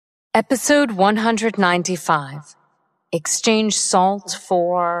Episode 195. Exchange salt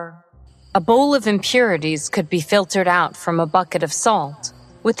for... A bowl of impurities could be filtered out from a bucket of salt,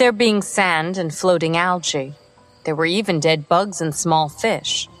 with there being sand and floating algae. There were even dead bugs and small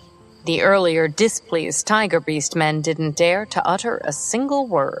fish. The earlier displeased Tiger Beast men didn't dare to utter a single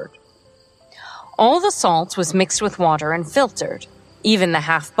word. All the salt was mixed with water and filtered. Even the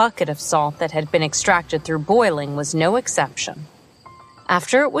half bucket of salt that had been extracted through boiling was no exception.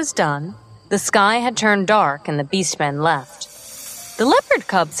 After it was done, the sky had turned dark and the beastmen left. The leopard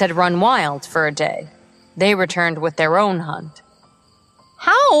cubs had run wild for a day. They returned with their own hunt.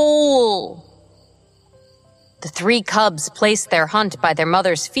 Howl! The three cubs placed their hunt by their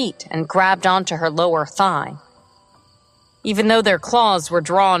mother's feet and grabbed onto her lower thigh. Even though their claws were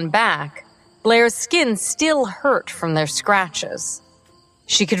drawn back, Blair's skin still hurt from their scratches.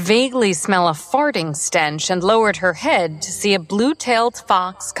 She could vaguely smell a farting stench and lowered her head to see a blue-tailed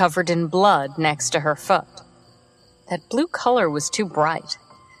fox covered in blood next to her foot. That blue color was too bright,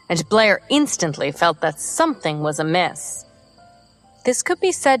 and Blair instantly felt that something was amiss. This could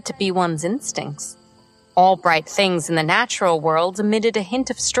be said to be one's instincts. All bright things in the natural world emitted a hint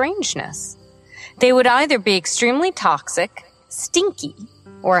of strangeness. They would either be extremely toxic, stinky,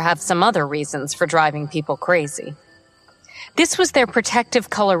 or have some other reasons for driving people crazy. This was their protective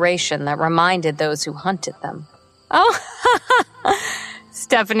coloration that reminded those who hunted them. Oh,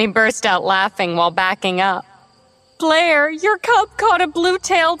 Stephanie burst out laughing while backing up. Blair, your cub caught a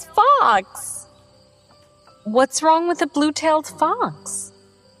blue-tailed fox. What's wrong with a blue-tailed fox?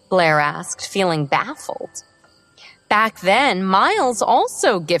 Blair asked, feeling baffled. Back then, Miles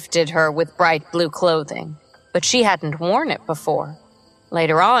also gifted her with bright blue clothing, but she hadn't worn it before.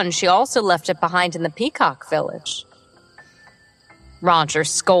 Later on, she also left it behind in the Peacock Village. Roger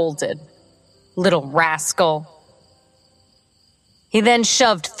scolded. Little rascal. He then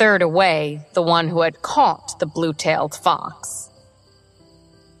shoved Third away, the one who had caught the blue-tailed fox.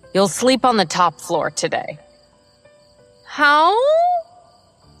 You'll sleep on the top floor today. How?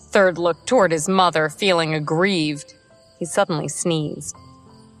 Third looked toward his mother, feeling aggrieved. He suddenly sneezed.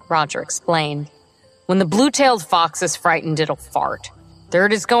 Roger explained. When the blue-tailed fox is frightened, it'll fart.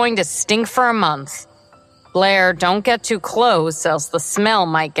 Third is going to stink for a month. Blair, don't get too close, else the smell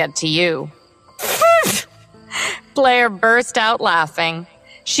might get to you. Blair burst out laughing.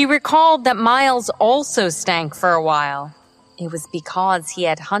 She recalled that Miles also stank for a while. It was because he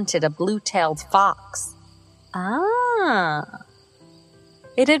had hunted a blue-tailed fox. Ah.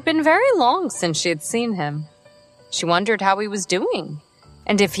 It had been very long since she had seen him. She wondered how he was doing,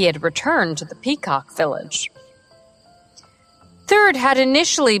 and if he had returned to the Peacock Village. Third had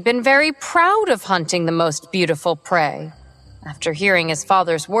initially been very proud of hunting the most beautiful prey. After hearing his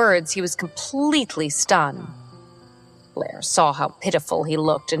father's words, he was completely stunned. Blair saw how pitiful he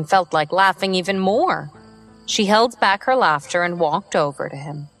looked and felt like laughing even more. She held back her laughter and walked over to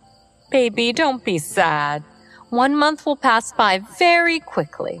him. Baby, don't be sad. 1 month will pass by very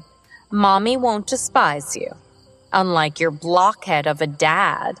quickly. Mommy won't despise you. Unlike your blockhead of a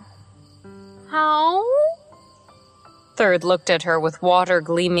dad. How? Third looked at her with water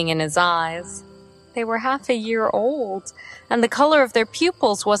gleaming in his eyes. They were half a year old, and the color of their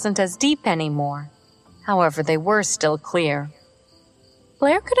pupils wasn't as deep anymore. However, they were still clear.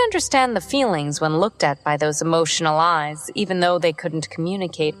 Blair could understand the feelings when looked at by those emotional eyes, even though they couldn't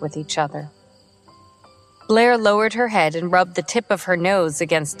communicate with each other. Blair lowered her head and rubbed the tip of her nose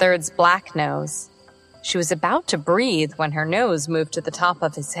against Third's black nose. She was about to breathe when her nose moved to the top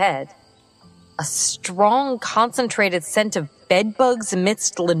of his head. A strong, concentrated scent of bedbugs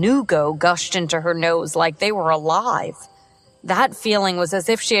amidst lanugo gushed into her nose like they were alive. That feeling was as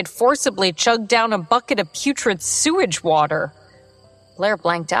if she had forcibly chugged down a bucket of putrid sewage water. Blair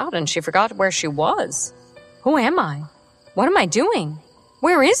blanked out and she forgot where she was. Who am I? What am I doing?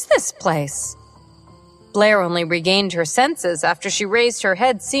 Where is this place? Blair only regained her senses after she raised her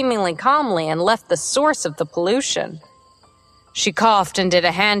head seemingly calmly and left the source of the pollution. She coughed and did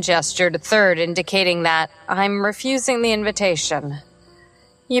a hand gesture to Third, indicating that, I'm refusing the invitation.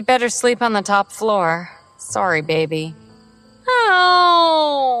 You better sleep on the top floor. Sorry, baby.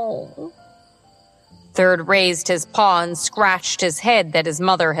 Ow! Third raised his paw and scratched his head that his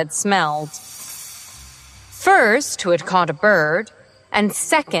mother had smelled. First, who had caught a bird, and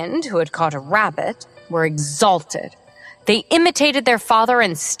second, who had caught a rabbit, were exalted. They imitated their father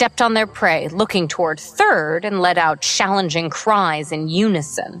and stepped on their prey, looking toward Third and let out challenging cries in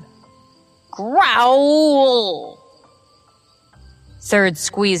unison. Growl! Third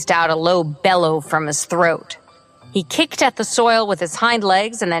squeezed out a low bellow from his throat. He kicked at the soil with his hind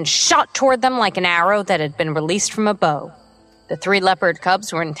legs and then shot toward them like an arrow that had been released from a bow. The 3 leopard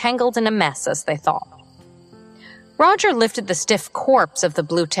cubs were entangled in a mess, as they thought. Roger lifted the stiff corpse of the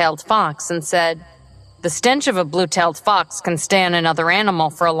blue-tailed fox and said, "The stench of a blue-tailed fox can stay on another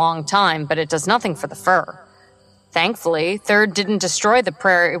animal for a long time, but it does nothing for the fur. Thankfully, Third didn't destroy the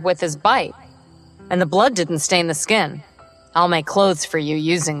prey with his bite, and the blood didn't stain the skin. I'll make clothes for you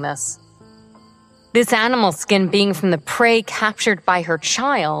using this." This animal skin being from the prey captured by her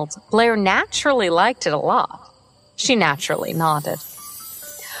child, Blair naturally liked it a lot. She naturally nodded.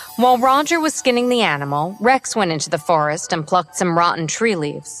 While Roger was skinning the animal, Rex went into the forest and plucked some rotten tree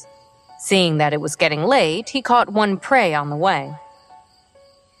leaves. Seeing that it was getting late, he caught one prey on the way.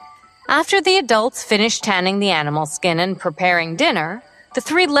 After the adults finished tanning the animal skin and preparing dinner, the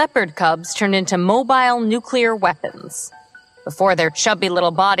 3 leopard cubs turned into mobile nuclear weapons. Before their chubby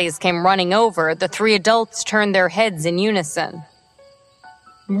little bodies came running over, the 3 adults turned their heads in unison.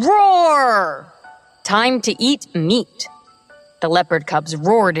 "Roar! Time to eat meat." The leopard cubs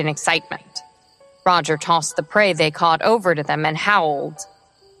roared in excitement. Roger tossed the prey they caught over to them and howled.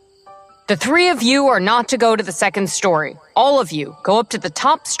 "The 3 of you are not to go to the 2nd story. All of you, go up to the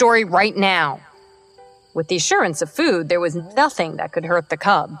top story right now." With the assurance of food, there was nothing that could hurt the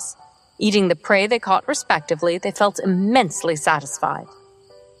cubs. Eating the prey they caught respectively, they felt immensely satisfied.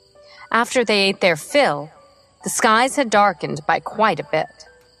 After they ate their fill, the skies had darkened by quite a bit.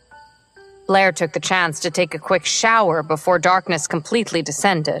 Blair took the chance to take a quick shower before darkness completely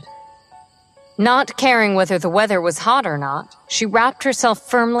descended. Not caring whether the weather was hot or not, she wrapped herself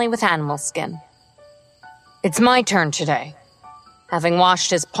firmly with animal skin. "It's my turn today." Having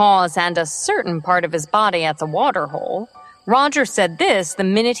washed his paws and a certain part of his body at the water hole, Roger said this the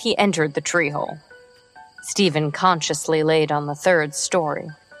minute he entered the tree hole. Stephen consciously laid on the 3rd story.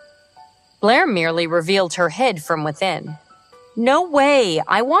 Blair merely revealed her head from within. "No way,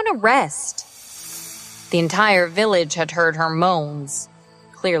 I want to rest." The entire village had heard her moans.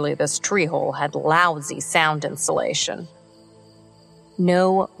 Clearly this tree hole had lousy sound insulation.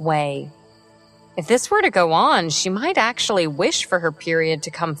 No way. If this were to go on, she might actually wish for her period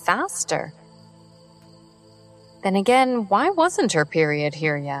to come faster. Then again, why wasn't her period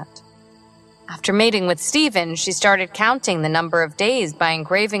here yet? After mating with Stephen, she started counting the number of days by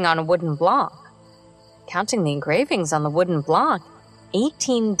engraving on a wooden block. Counting the engravings on the wooden block,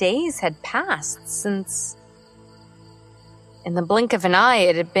 18 days had passed since... In the blink of an eye,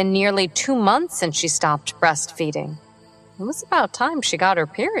 it had been nearly 2 months since she stopped breastfeeding. It was about time she got her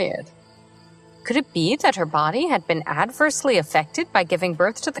period. Could it be that her body had been adversely affected by giving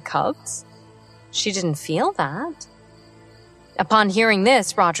birth to the cubs? She didn't feel that. Upon hearing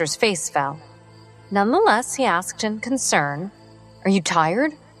this, Roger's face fell. Nonetheless, he asked in concern, "Are you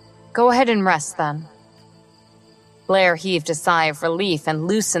tired? Go ahead and rest then." Blair heaved a sigh of relief and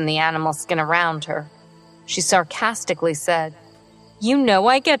loosened the animal skin around her. She sarcastically said, "You know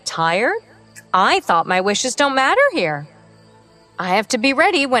I get tired? I thought my wishes don't matter here. I have to be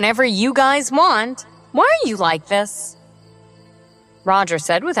ready whenever you guys want. Why are you like this?" Roger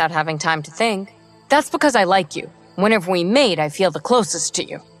said without having time to think, "That's because I like you. Whenever we mate, I feel the closest to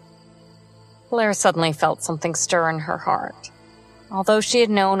you." Blair suddenly felt something stir in her heart. Although she had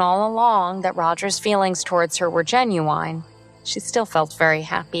known all along that Roger's feelings towards her were genuine, she still felt very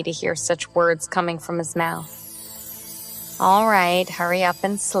happy to hear such words coming from his mouth. "All right, hurry up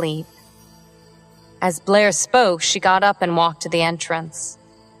and sleep." As Blair spoke, she got up and walked to the entrance.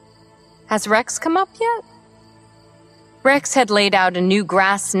 "Has Rex come up yet?" Rex had laid out a new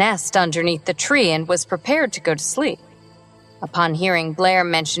grass nest underneath the tree and was prepared to go to sleep. Upon hearing Blair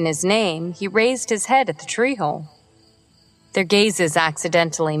mention his name, he raised his head at the tree hole. Their gazes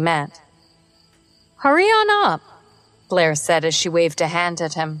accidentally met. "Hurry on up," Blair said as she waved a hand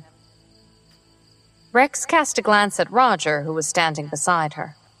at him. Rex cast a glance at Roger, who was standing beside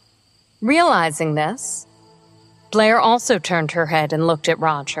her. Realizing this, Blair also turned her head and looked at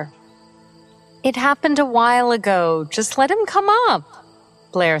Roger. "It happened a while ago. Just let him come up,"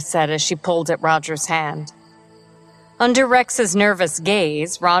 Blair said as she pulled at Roger's hand. Under Rex's nervous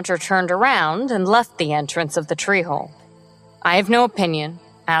gaze, Roger turned around and left the entrance of the tree hole. "I have no opinion.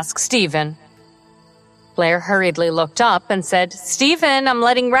 Ask Stephen." Blair hurriedly looked up and said, "Stephen, I'm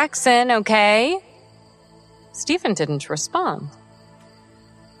letting Rex in, okay?" Stephen didn't respond.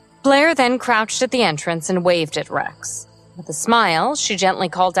 Blair then crouched at the entrance and waved at Rex. With a smile, she gently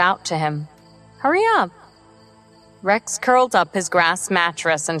called out to him, "Hurry up." Rex curled up his grass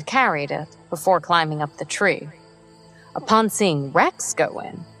mattress and carried it before climbing up the tree. Upon seeing Rex go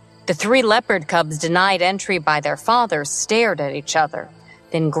in, the 3 leopard cubs denied entry by their fathers stared at each other,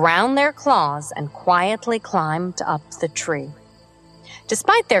 then ground their claws and quietly climbed up the tree.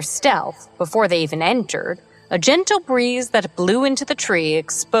 Despite their stealth, before they even entered, a gentle breeze that blew into the tree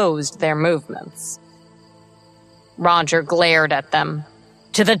exposed their movements. Roger glared at them.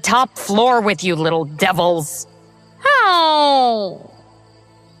 "To the top floor with you, little devils!" "How?"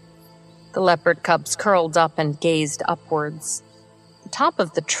 The leopard cubs curled up and gazed upwards. The top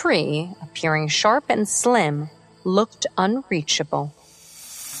of the tree, appearing sharp and slim, looked unreachable.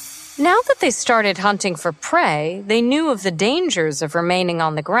 Now that they started hunting for prey, they knew of the dangers of remaining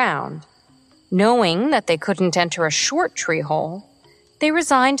on the ground. Knowing that they couldn't enter a short tree hole, they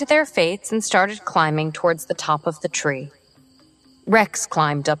resigned to their fates and started climbing towards the top of the tree. Rex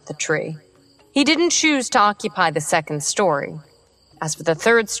climbed up the tree. He didn't choose to occupy the second story. As for the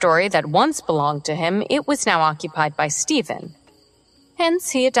third story that once belonged to him, it was now occupied by Stephen.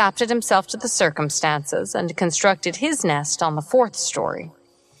 Hence, he adapted himself to the circumstances and constructed his nest on the fourth story.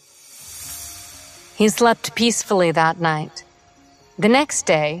 He slept peacefully that night. The next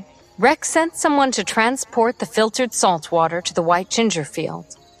day, Rex sent someone to transport the filtered salt water to the White Ginger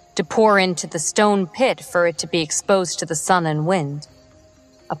Field, to pour into the stone pit for it to be exposed to the sun and wind.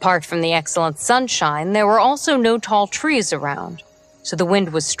 Apart from the excellent sunshine, there were also no tall trees around, so the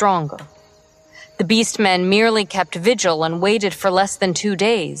wind was stronger. The beastmen merely kept vigil and waited for less than 2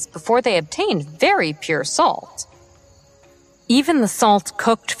 days before they obtained very pure salt. Even the salt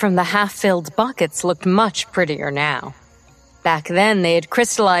cooked from the half-filled buckets looked much prettier now. Back then, they had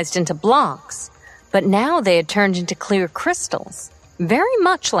crystallized into blocks, but now they had turned into clear crystals, very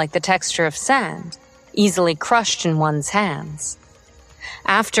much like the texture of sand, easily crushed in one's hands.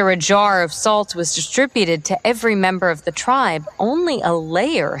 After a jar of salt was distributed to every member of the tribe, only a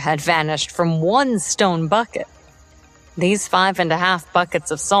layer had vanished from one stone bucket. These 5.5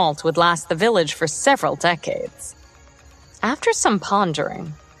 buckets of salt would last the village for several decades. After some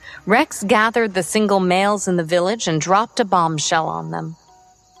pondering, Rex gathered the single males in the village and dropped a bombshell on them.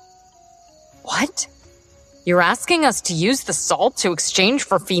 "What? You're asking us to use the salt to exchange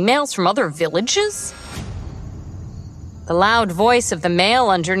for females from other villages?" The loud voice of the male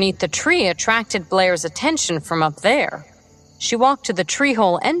underneath the tree attracted Blair's attention from up there. She walked to the tree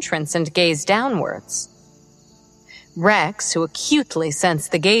hole entrance and gazed downwards. Rex, who acutely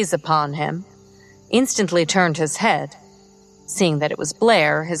sensed the gaze upon him, instantly turned his head. Seeing that it was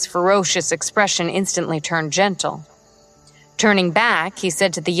Blair, his ferocious expression instantly turned gentle. Turning back, he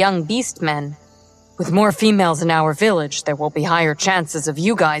said to the young beastmen, "With more females in our village, there will be higher chances of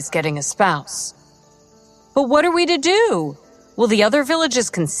you guys getting a spouse." "But what are we to do? Will the other villages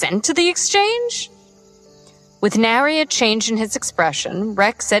consent to the exchange?" With nary a change in his expression,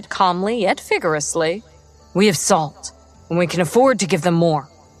 Rex said calmly yet vigorously, "We have salt, and we can afford to give them more.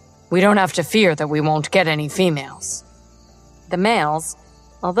 We don't have to fear that we won't get any females." The males,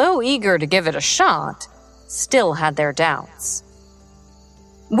 although eager to give it a shot, still had their doubts.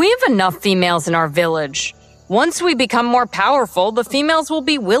 "We have enough females in our village. Once we become more powerful, the females will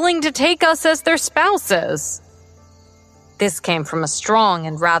be willing to take us as their spouses." This came from a strong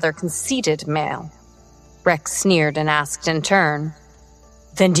and rather conceited male. Rex sneered and asked in turn,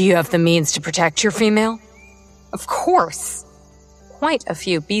 "Then do you have the means to protect your female?" "Of course." Quite a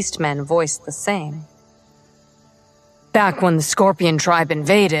few beastmen voiced the same. "Back when the Scorpion tribe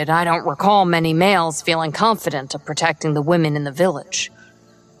invaded, I don't recall many males feeling confident of protecting the women in the village."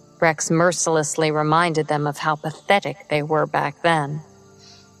 Rex mercilessly reminded them of how pathetic they were back then.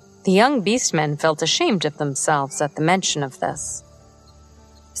 The young beastmen felt ashamed of themselves at the mention of this.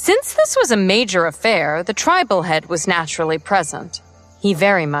 Since this was a major affair, the tribal head was naturally present. He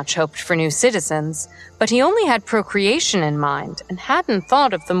very much hoped for new citizens, but he only had procreation in mind and hadn't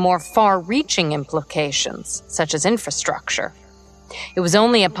thought of the more far-reaching implications, such as infrastructure. It was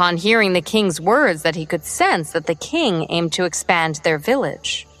only upon hearing the king's words that he could sense that the king aimed to expand their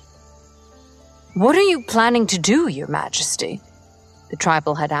village. "What are you planning to do, Your Majesty?" the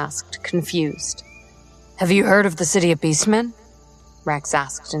tribal head asked, confused. "Have you heard of the city of Beastmen?" Rex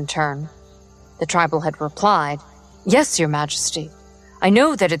asked in turn. The tribal head replied, "Yes, Your Majesty. I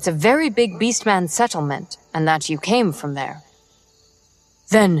know that it's a very big beastman settlement, and that you came from there."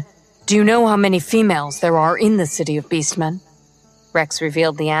 "Then, do you know how many females there are in the city of Beastmen?" Rex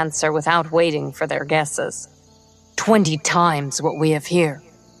revealed the answer without waiting for their guesses. 20 times what we have here."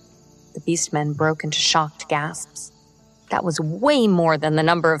 The beastmen broke into shocked gasps. That was way more than the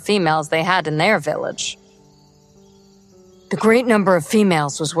number of females they had in their village. "The great number of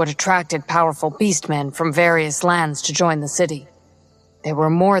females was what attracted powerful beastmen from various lands to join the city. There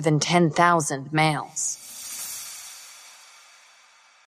were more than 10,000 males."